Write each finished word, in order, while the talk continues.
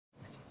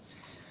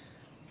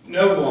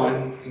no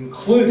one,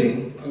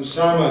 including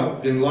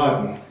Osama bin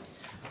Laden,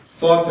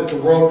 thought that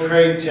the World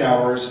Trade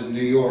Towers in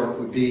New York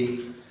would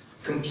be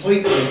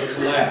completely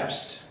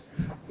collapsed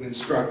when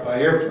struck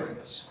by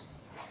airplanes.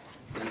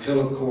 Until,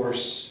 of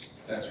course,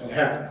 that's what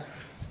happened.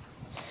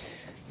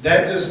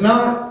 That does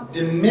not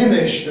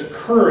diminish the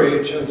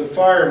courage of the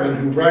firemen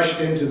who rushed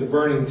into the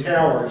burning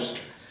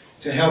towers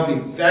to help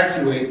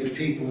evacuate the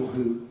people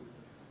who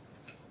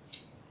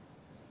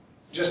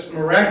just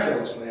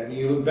miraculously, I mean,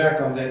 you look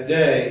back on that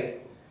day,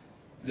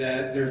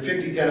 that there are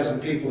 50,000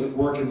 people that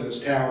work in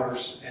those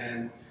towers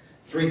and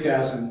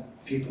 3,000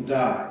 people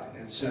died.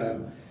 And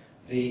so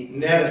the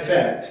net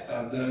effect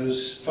of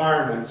those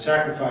firemen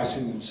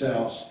sacrificing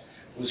themselves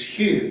was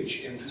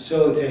huge in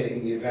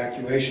facilitating the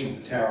evacuation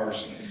of the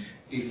towers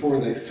before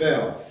they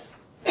fell.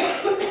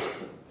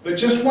 But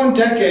just one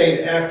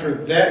decade after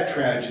that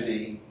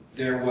tragedy,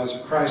 there was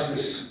a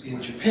crisis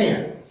in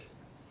Japan.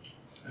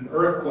 An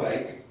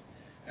earthquake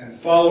and the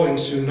following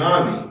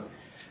tsunami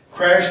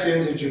crashed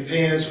into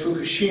Japan's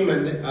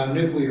Fukushima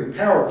nuclear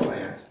power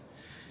plant,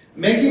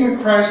 making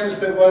a crisis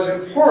that was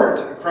in part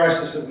a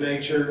crisis of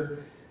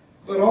nature,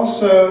 but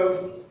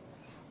also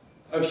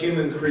of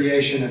human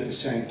creation at the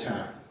same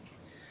time,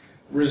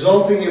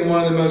 resulting in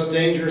one of the most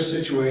dangerous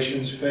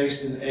situations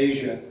faced in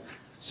Asia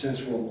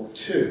since World War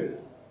II.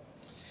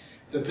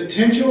 The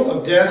potential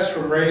of deaths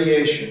from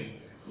radiation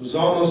was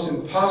almost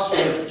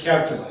impossible to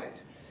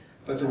calculate,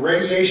 but the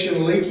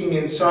radiation leaking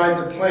inside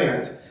the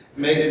plant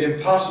made it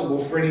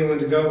impossible for anyone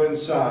to go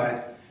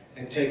inside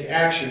and take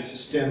action to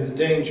stem the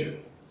danger.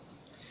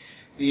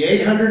 The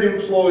 800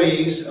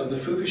 employees of the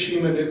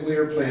Fukushima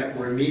nuclear plant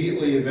were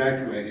immediately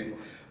evacuated,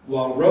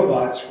 while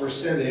robots were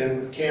sent in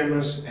with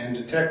cameras and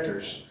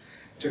detectors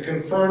to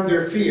confirm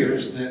their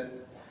fears that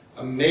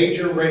a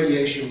major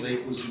radiation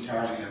leak was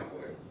entirely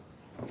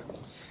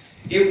unavoidable.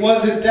 It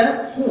was at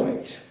that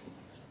point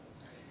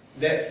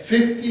that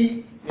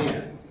 50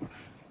 men,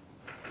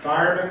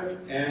 firemen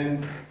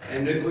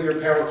and nuclear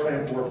power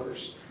plant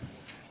workers,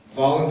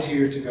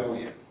 volunteered to go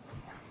in.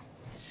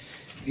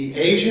 The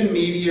Asian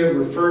media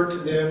referred to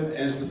them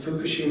as the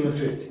Fukushima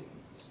 50.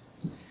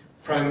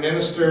 Prime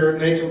Minister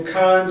Nato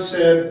Kan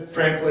said,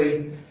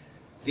 frankly,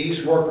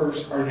 these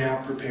workers are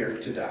now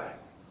prepared to die.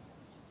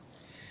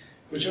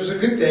 Which was a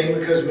good thing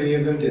because many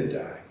of them did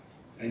die.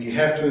 And you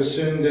have to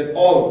assume that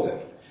all of them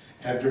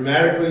have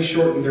dramatically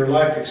shortened their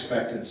life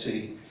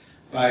expectancy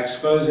by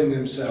exposing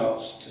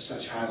themselves to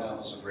such high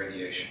levels of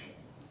radiation.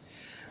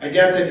 I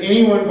doubt that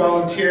anyone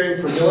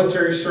volunteering for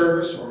military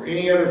service or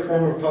any other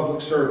form of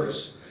public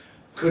service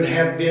could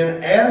have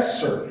been as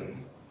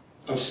certain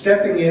of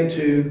stepping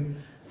into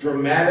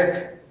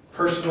dramatic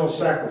personal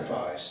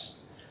sacrifice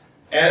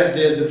as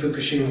did the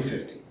Fukushima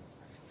 50.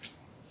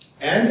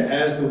 And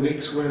as the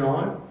weeks went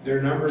on,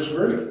 their numbers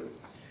grew.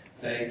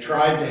 They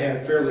tried to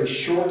have fairly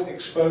short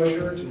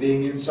exposure to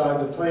being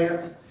inside the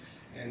plant,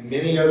 and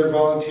many other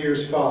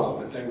volunteers followed,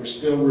 but they were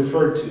still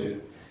referred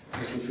to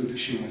as the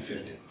Fukushima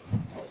 50.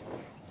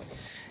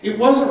 It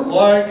wasn't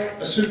like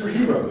a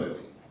superhero movie.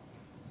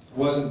 It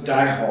wasn't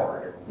Die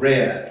Hard or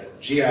Red or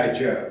G.I.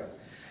 Joe,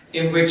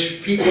 in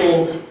which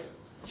people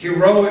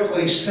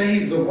heroically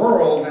save the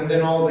world and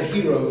then all the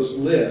heroes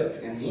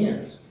live in the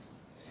end.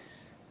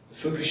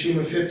 The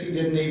Fukushima 50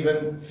 didn't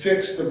even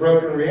fix the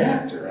broken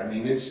reactor. I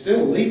mean, it's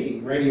still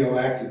leaking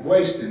radioactive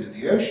waste into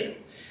the ocean.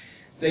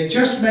 They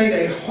just made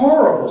a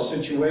horrible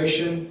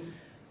situation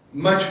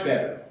much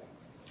better.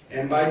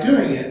 And by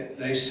doing it,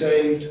 they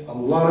saved a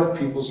lot of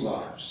people's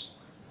lives.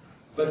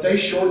 But they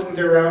shortened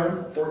their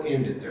own or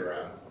ended their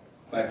own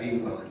by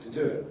being willing to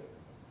do it.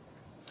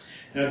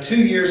 Now, 2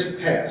 years have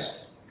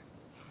passed.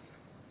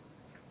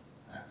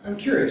 I'm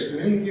curious, do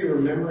any of you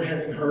remember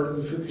having heard of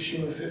the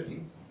Fukushima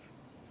 50?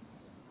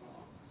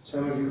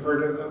 Some of you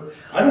heard of them?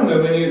 I don't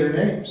know any of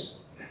their names.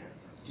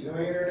 Do you know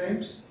any of their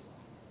names?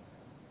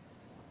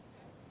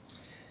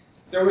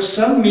 There was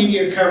some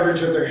media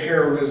coverage of their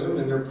heroism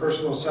and their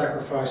personal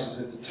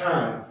sacrifices at the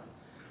time,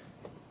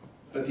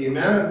 but the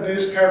amount of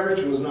news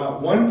coverage was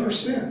not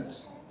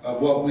 1%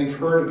 of what we've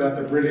heard about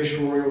the British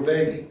royal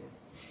baby,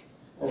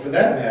 or for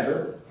that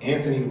matter,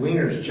 Anthony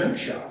Weiner's jump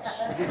shots.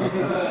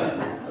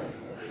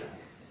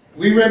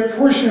 We read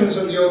portions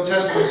of the Old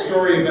Testament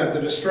story about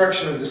the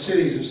destruction of the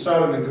cities of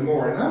Sodom and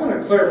Gomorrah, and I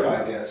want to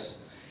clarify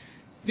this.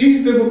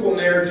 These biblical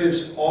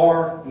narratives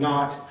are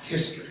not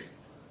history.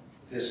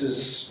 This is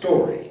a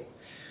story.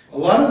 A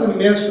lot of the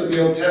myths of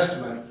the Old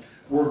Testament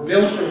were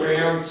built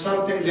around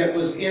something that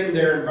was in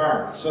their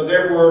environment. So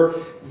there were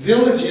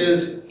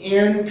villages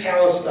in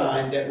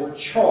Palestine that were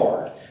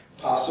charred,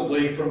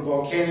 possibly from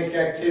volcanic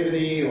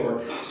activity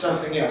or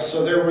something else.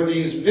 So there were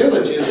these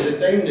villages that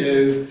they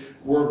knew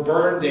were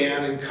burned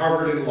down and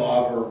covered in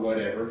lava or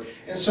whatever.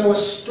 And so a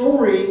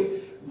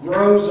story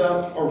grows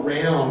up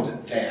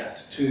around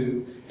that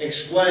to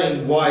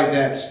explain why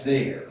that's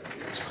there.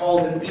 It's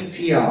called an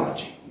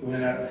etiology,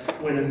 when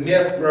a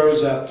myth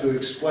grows up to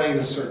explain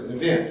a certain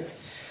event.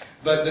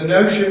 But the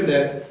notion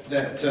that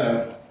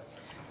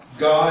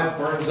God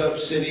burns up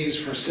cities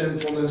for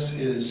sinfulness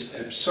is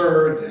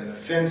absurd and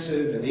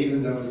offensive, and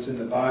even though it's in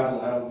the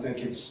Bible, I don't think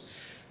it's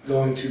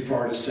going too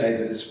far to say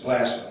that it's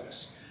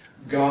blasphemous.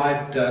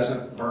 God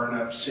doesn't burn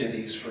up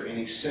cities for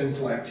any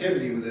sinful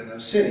activity within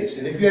those cities.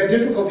 And if you have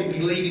difficulty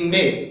believing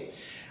me,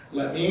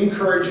 let me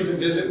encourage you to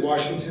visit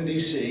Washington,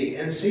 D.C.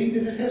 and see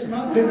that it has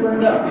not been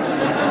burned up.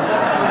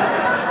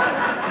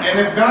 And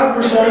if God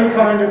were so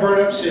inclined to burn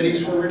up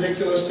cities for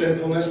ridiculous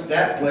sinfulness,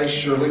 that place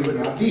surely would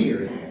not be here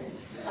anymore.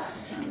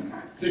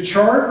 The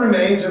charred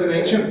remains of an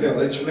ancient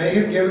village may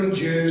have given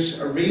Jews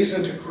a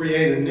reason to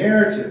create a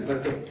narrative,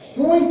 but the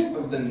point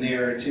of the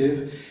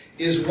narrative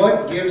is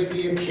what gives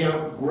the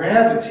account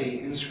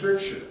gravity in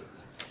Scripture.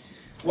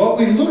 What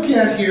we look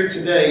at here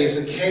today is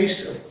a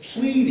case of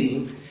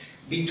pleading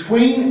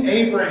between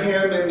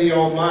Abraham and the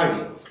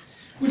Almighty,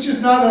 which is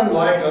not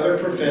unlike other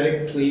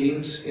prophetic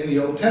pleadings in the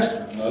Old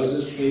Testament.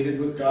 Moses pleaded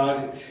with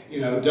God,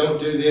 don't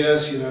do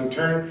this,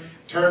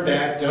 turn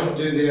back, don't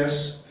do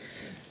this.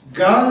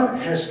 God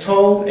has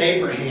told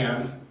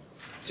Abraham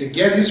to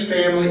get his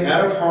family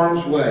out of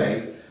harm's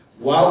way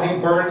while he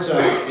burns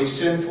up a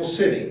sinful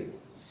city.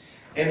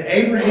 And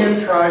Abraham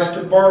tries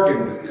to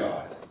bargain with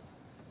God.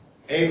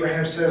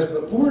 Abraham says,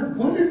 but Lord,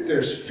 what if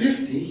there's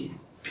 50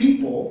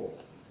 people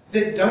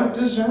that don't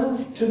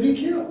deserve to be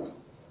killed?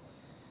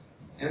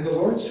 And the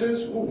Lord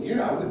says, well,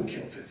 yeah, I wouldn't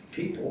kill 50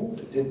 people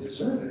that didn't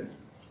deserve it.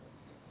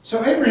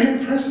 So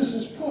Abraham presses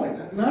his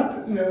point, not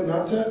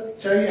to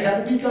tell you how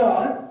to be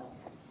God,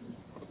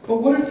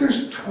 but what if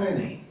there's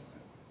 20?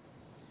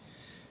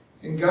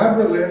 And God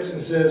relents and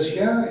says,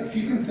 yeah, if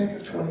you can think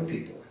of 20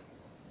 people,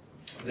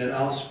 then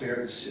I'll spare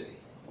the city.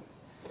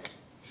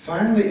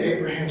 Finally,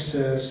 Abraham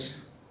says,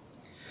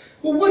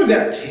 well, what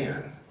about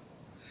 10?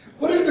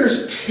 What if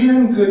there's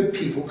 10 good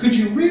people? Could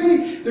you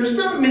really? There's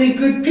not many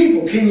good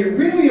people. Can you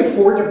really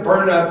afford to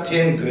burn up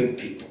 10 good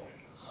people?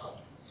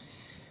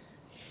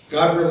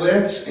 God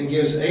relents and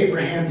gives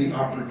Abraham the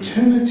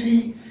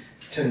opportunity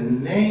to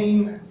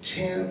name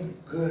 10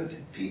 good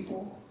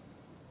people.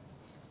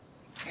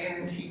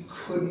 And he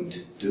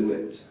couldn't do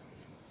it.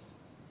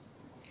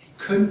 He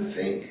couldn't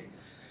think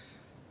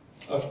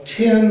of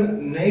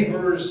 10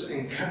 neighbors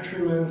and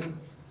countrymen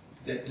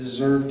that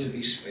deserve to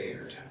be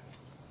spared.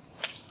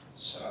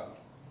 So,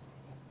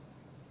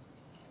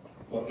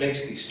 what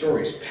makes these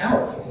stories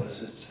powerful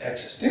is its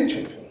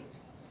existential point.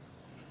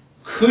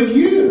 Could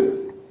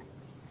you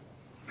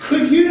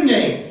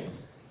name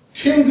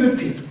 10 good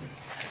people?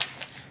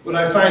 What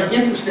I find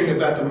interesting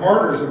about the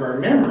martyrs of our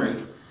memory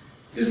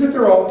is that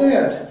they're all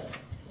dead.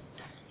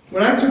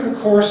 When I took a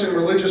course in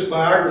religious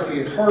biography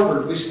at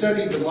Harvard, we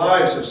studied the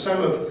lives of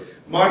some of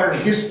modern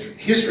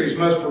history's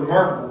most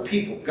remarkable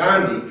people: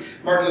 Gandhi,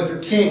 Martin Luther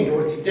King,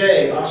 Dorothy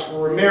Day, Oscar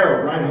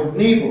Romero, Reinhold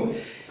Niebuhr.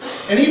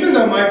 And even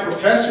though my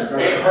professor,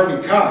 Dr.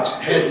 Harvey Cox,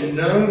 had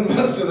known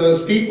most of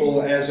those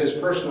people as his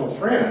personal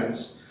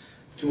friends,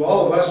 to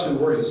all of us who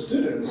were his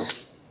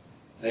students,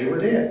 they were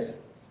dead.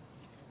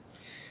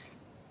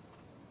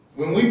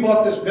 When we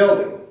bought this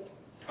building,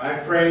 I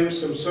framed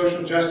some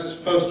social justice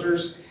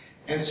posters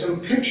and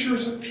some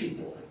pictures of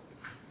people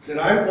that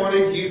I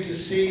wanted you to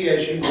see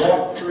as you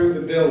walk through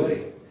the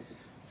building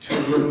to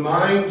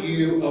remind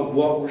you of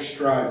what we're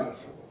striving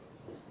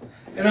for.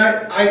 And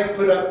I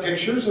put up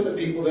pictures of the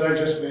people that I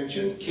just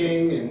mentioned,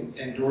 King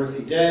and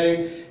Dorothy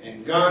Day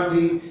and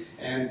Gandhi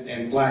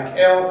and Black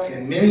Elk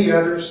and many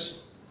others.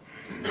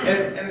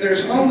 And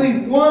there's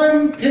only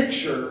one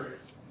picture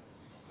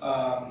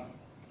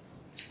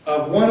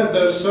of one of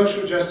those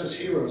social justice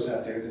heroes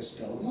out there that's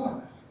still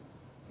alive,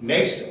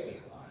 may still be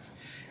alive.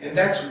 And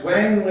that's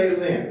Wang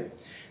Weilin,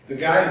 the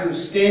guy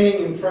who's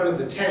standing in front of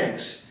the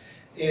tanks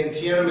in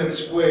Tiananmen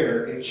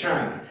Square in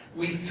China.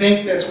 We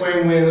think that's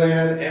Wang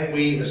Weilin, and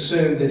we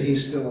assume that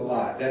he's still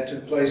alive. That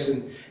took place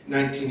in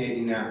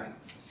 1989.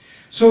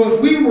 So if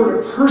we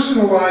were to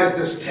personalize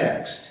this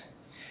text,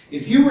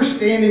 if you were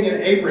standing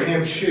in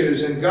Abraham's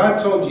shoes and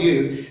God told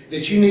you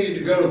that you needed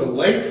to go to the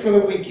lake for the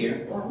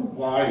weekend, or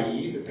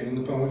Hawaii, depending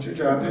upon what your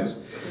job is,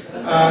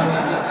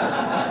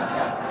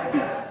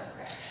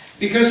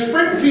 because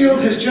Springfield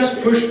has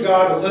just pushed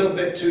God a little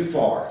bit too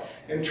far.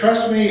 And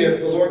trust me, if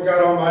the Lord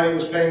God Almighty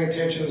was paying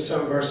attention to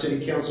some of our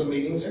city council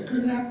meetings, it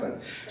could happen.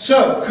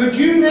 So, could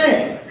you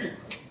name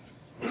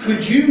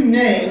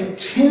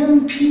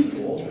 10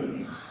 people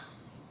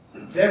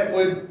that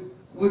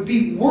would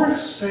be worth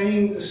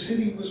saying the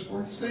city was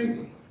worth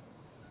saving?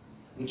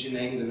 Would you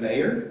name the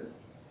mayor?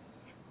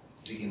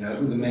 Do you know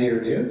who the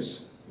mayor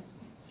is?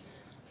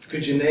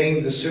 Could you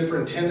name the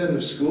superintendent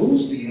of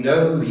schools? Do you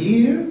know who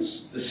he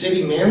is? The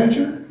city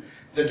manager?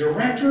 The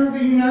director of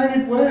the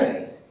United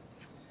Way?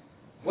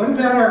 What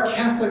about our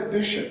Catholic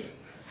bishop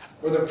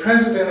or the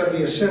president of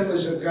the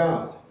Assemblies of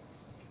God?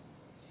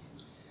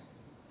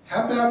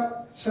 How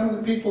about some of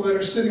the people that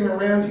are sitting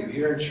around you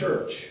here in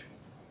church?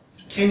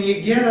 Can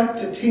you get up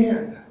to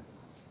 10?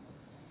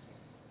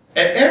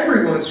 At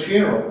everyone's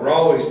funeral, we're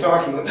always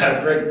talking about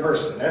a great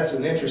person. That's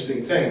an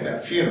interesting thing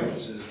about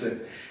funerals, is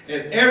that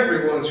at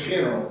everyone's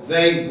funeral,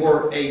 they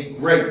were a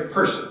great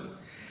person.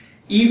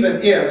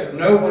 even if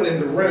no one in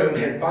the room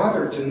had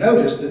bothered to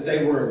notice that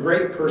they were a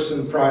great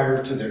person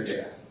prior to their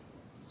death.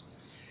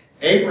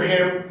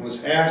 Abraham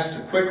was asked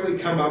to quickly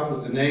come up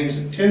with the names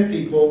of 10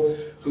 people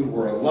who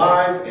were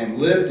alive and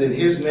lived in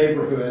his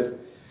neighborhood,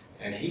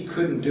 and he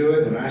couldn't do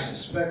it, and I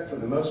suspect for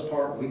the most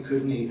part we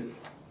couldn't either.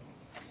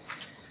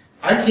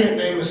 I can't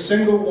name a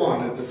single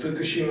one of the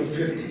Fukushima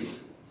 50.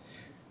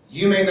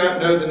 You may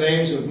not know the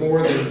names of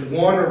more than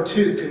 1 or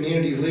 2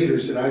 community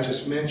leaders that I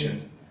just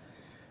mentioned.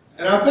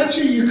 And I bet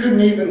you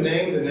couldn't even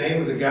name the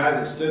name of the guy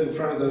that stood in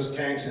front of those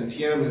tanks in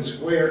Tiananmen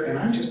Square, and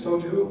I just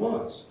told you who it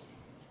was.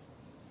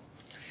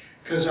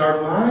 Because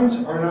our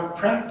minds are not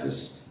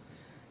practiced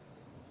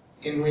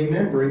in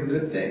remembering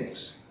good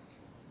things.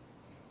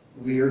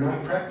 We are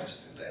not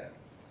practiced at that.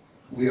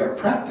 We are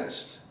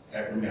practiced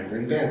at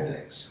remembering bad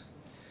things.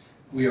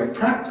 We are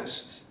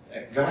practiced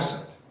at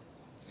gossip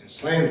and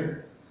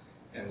slander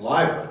and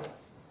libel.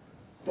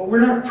 But we're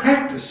not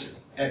practiced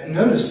at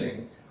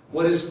noticing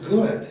what is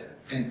good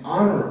and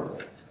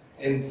honorable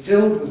and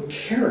filled with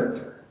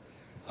character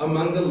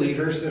among the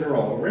leaders that are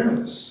all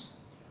around us.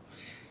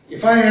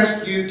 If I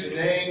asked you to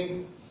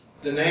name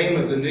the name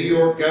of the New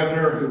York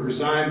governor who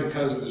resigned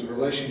because of his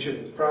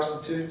relationship with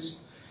prostitutes,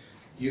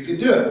 you could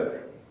do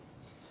it.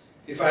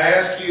 If I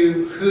ask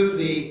you who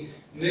the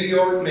New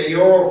York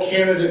mayoral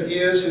candidate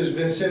is who's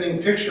been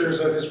sending pictures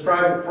of his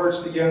private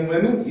parts to young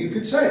women, you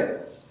could say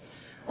it.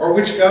 Or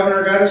which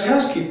governor got his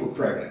housekeeper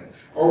pregnant.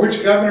 Or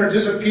which governor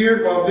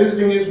disappeared while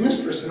visiting his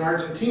mistress in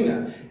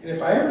Argentina. And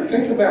if I ever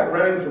think about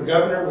running for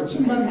governor, would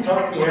somebody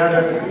talk me out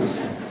of it? This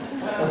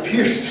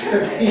appears to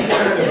be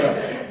kind of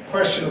a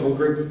questionable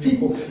group of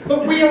people.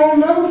 But we all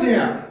know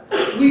them.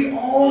 We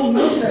all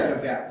know that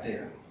about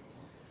them.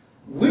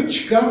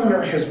 Which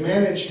governor has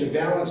managed to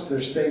balance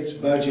their state's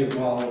budget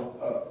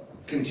while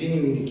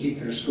continuing to keep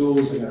their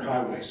schools and their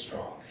highways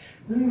strong?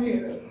 We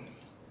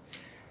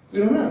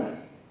don't know.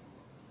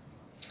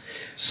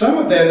 Some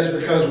of that is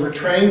because we're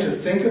trained to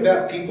think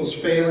about people's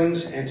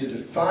failings and to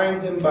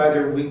define them by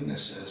their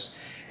weaknesses.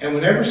 And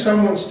whenever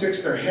someone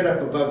sticks their head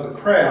up above the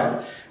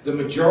crowd, the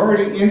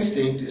majority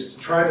instinct is to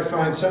try to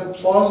find some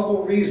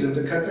plausible reason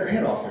to cut their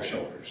head off their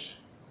shoulders.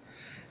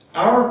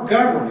 Our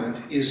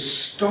government is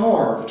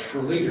starved for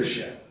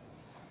leadership,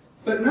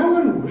 but no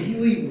one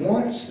really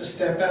wants to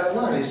step out of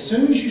line. As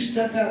soon as you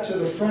step out to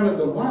the front of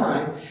the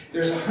line,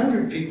 there's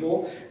 100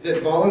 people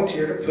that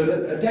volunteer to put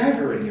a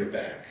dagger in your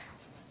back.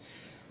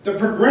 The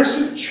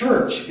progressive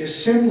church is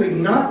simply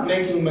not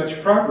making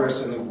much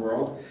progress in the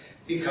world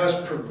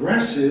because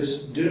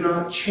progressives do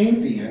not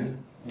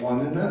champion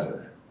one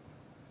another.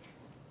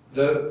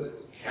 The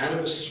kind of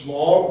a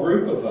small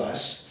group of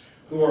us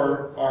who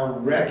are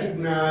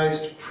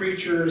recognized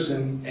preachers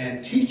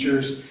and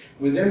teachers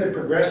within the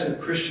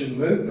progressive Christian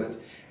movement,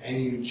 and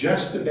you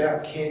just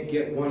about can't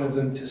get one of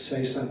them to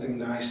say something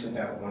nice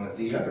about one of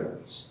the other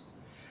ones.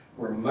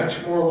 We're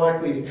much more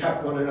likely to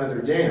cut one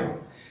another down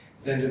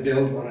than to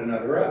build one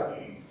another up.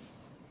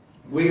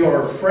 We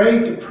are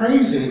afraid to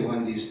praise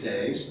anyone these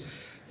days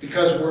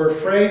because we're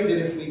afraid that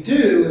if we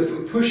do, if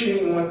we push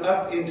anyone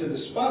up into the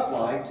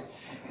spotlight,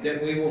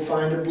 that we will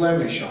find a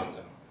blemish on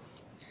them.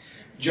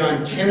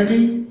 John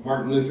Kennedy,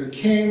 Martin Luther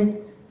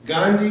King,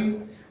 Gandhi,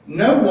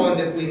 no one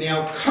that we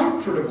now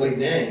comfortably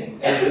name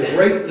as the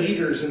great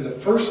leaders in the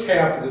first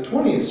half of the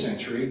 20th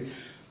century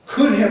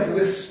could have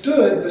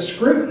withstood the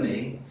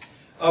scrutiny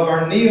of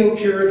our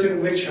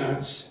neo-Puritan witch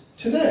hunts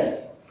today.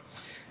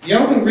 The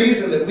only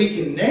reason that we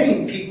can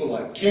name people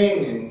like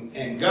King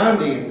and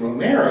Gandhi and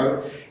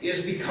Romero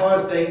is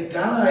because they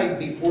died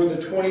before the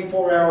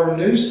 24-hour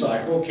news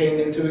cycle came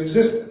into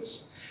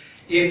existence.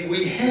 If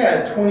we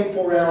had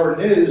 24-hour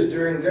news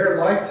during their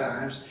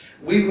lifetimes,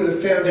 we would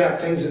have found out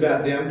things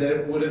about them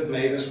that would have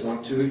made us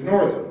want to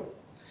ignore them.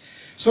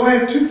 So I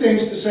have 2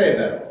 things to say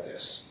about all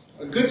this.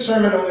 A good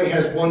sermon only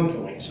has 1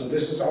 point, so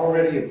this is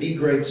already a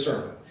B-grade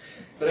sermon.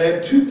 But I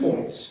have 2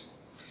 points.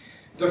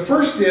 The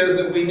first is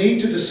that we need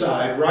to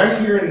decide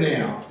right here and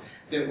now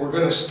that we're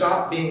going to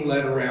stop being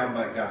led around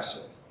by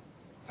gossip.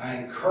 I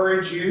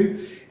encourage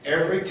you,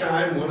 every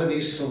time one of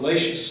these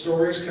salacious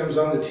stories comes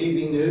on the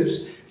TV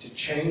news, to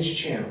change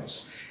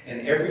channels.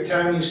 And every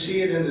time you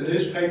see it in the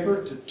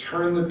newspaper, to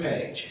turn the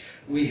page.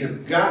 We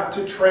have got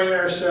to train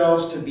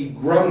ourselves to be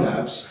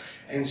grown-ups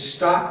and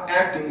stop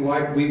acting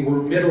like we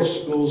were middle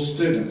school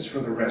students for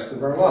the rest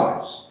of our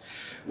lives.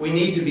 We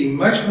need to be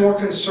much more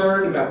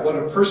concerned about what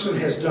a person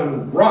has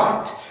done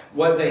right,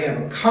 what they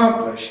have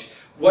accomplished,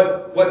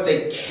 what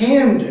they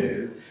can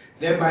do,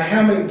 than by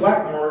how many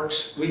black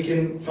marks we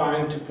can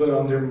find to put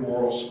on their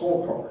moral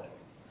scorecard.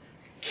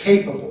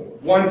 Capable,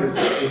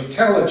 wonderful,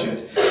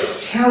 intelligent,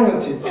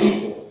 talented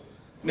people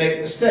make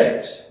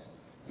mistakes.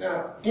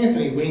 Now,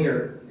 Anthony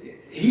Weiner,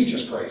 he's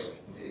just crazy.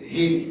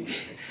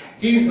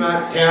 He's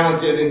not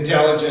talented,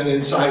 intelligent,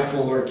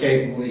 insightful, or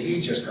capable.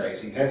 He's just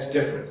crazy. That's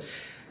different.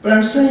 But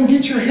I'm saying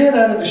get your head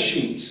out of the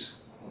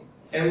sheets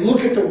and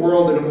look at the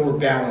world in a more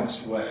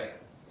balanced way.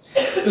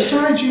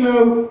 Besides, you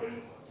know,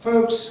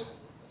 folks,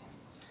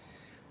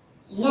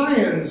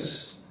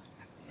 lions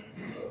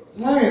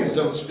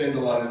don't spend a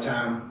lot of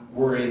time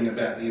worrying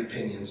about the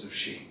opinions of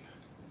sheep.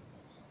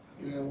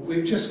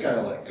 We've just got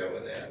to let go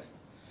of that.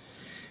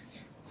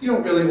 You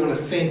don't really want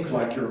to think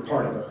like you're a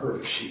part of the herd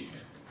of sheep.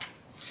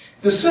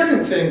 The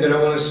second thing that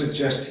I want to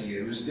suggest to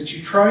you is that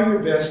you try your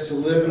best to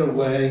live in a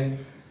way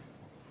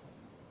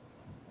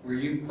where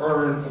you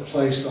earn a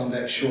place on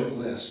that short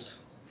list.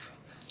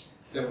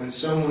 That when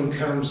someone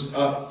comes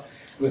up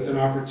with an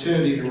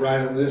opportunity to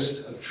write a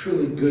list of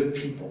truly good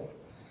people,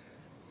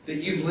 that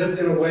you've lived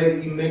in a way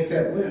that you make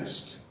that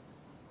list.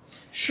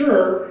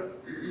 Sure,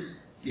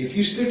 if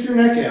you stick your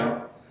neck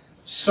out,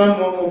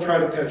 someone will try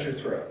to cut your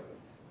throat.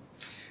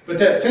 But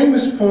that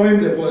famous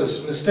poem that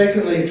was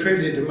mistakenly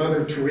attributed to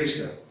Mother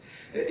Teresa,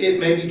 it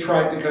may be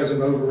trite because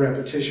of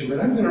over-repetition, but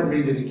I'm going to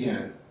read it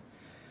again.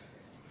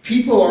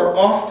 People are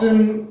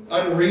often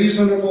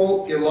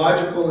unreasonable,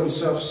 illogical, and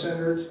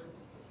self-centered.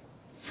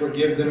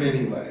 Forgive them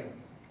anyway.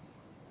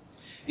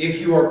 If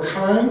you are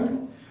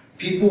kind,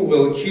 people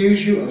will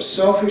accuse you of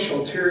selfish,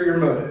 ulterior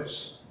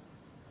motives.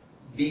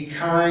 Be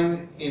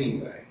kind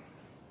anyway.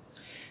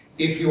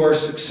 If you are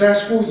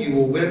successful, you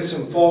will win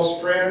some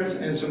false friends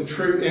and some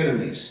true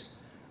enemies.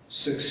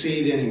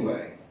 Succeed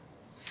anyway.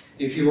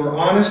 If you are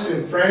honest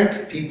and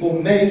frank,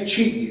 people may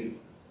cheat you.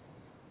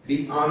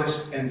 Be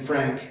honest and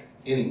frank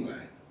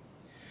anyway.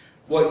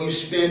 What you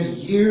spend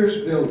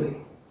years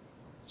building,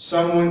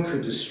 someone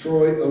could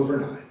destroy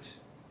overnight.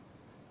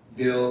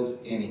 Build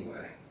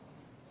anyway.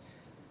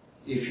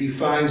 If you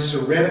find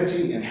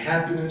serenity and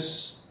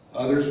happiness,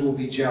 others will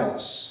be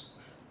jealous.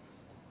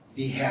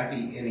 Be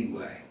happy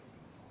anyway.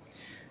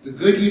 The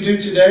good you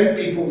do today,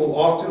 people will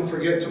often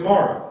forget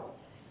tomorrow.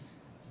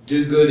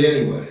 Do good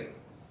anyway.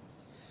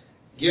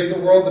 Give the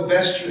world the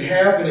best you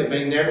have, and it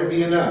may never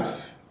be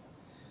enough.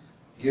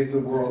 Give the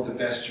world the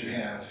best you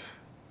have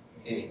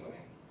anyway.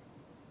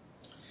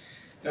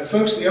 Now,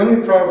 folks, the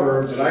only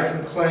proverb that I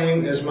can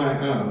claim as my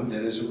own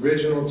that is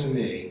original to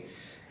me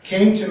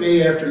came to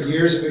me after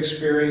years of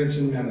experience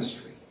in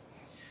ministry.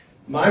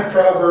 My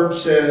proverb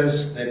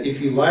says that if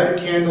you light a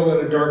candle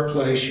in a dark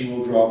place, you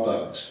will draw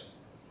bugs.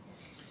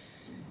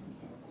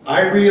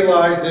 I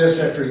realized this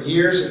after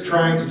years of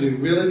trying to do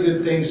really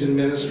good things in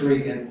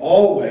ministry and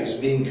always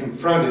being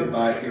confronted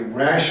by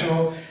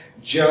irrational,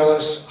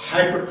 jealous,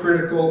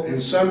 hypercritical,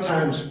 and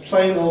sometimes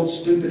plain old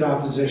stupid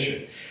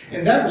opposition.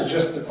 And that was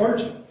just the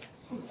clergy.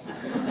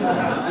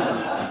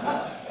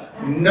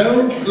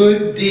 No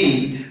good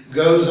deed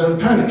goes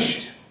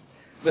unpunished.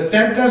 But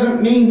that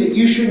doesn't mean that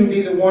you shouldn't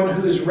be the one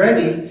who is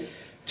ready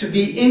to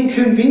be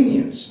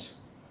inconvenienced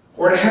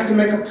or to have to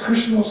make a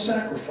personal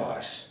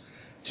sacrifice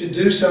to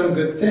do some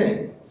good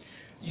thing.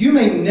 You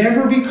may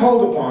never be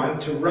called upon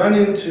to run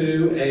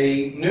into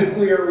a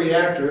nuclear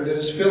reactor that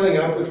is filling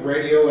up with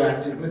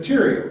radioactive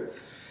material.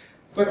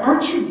 But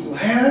aren't you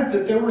glad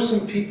that there were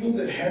some people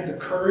that had the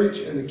courage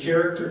and the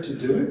character to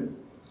do it?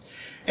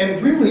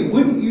 And really,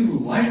 wouldn't you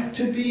like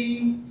to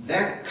be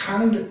that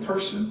kind of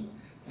person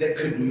that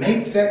could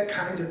make that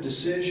kind of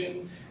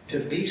decision to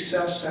be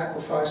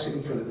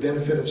self-sacrificing for the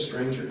benefit of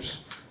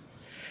strangers?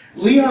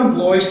 Leon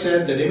Bloy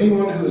said that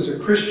anyone who is a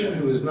Christian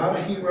who is not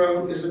a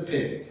hero is a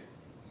pig.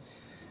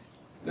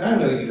 Now, I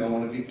know you don't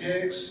want to be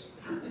pigs.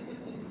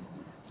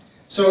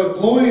 So if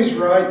Bloy is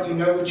right, you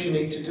know what you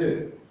need to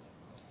do.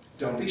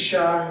 Don't be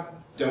shy.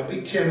 Don't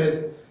be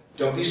timid.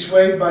 Don't be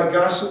swayed by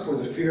gossip or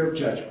the fear of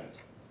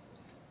judgment.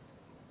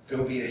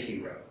 Go be a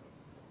hero.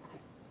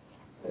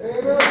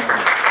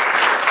 Amen.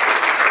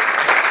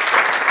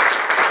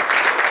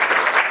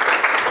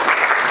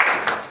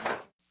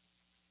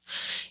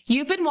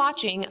 You've been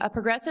watching a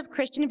progressive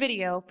Christian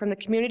video from the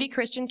Community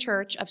Christian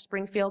Church of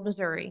Springfield,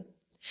 Missouri.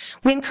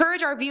 We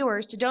encourage our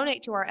viewers to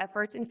donate to our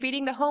efforts in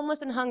feeding the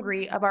homeless and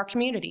hungry of our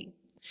community.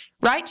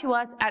 Write to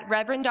us at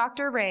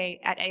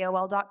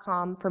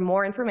reverenddray@aol.com for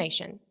more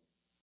information.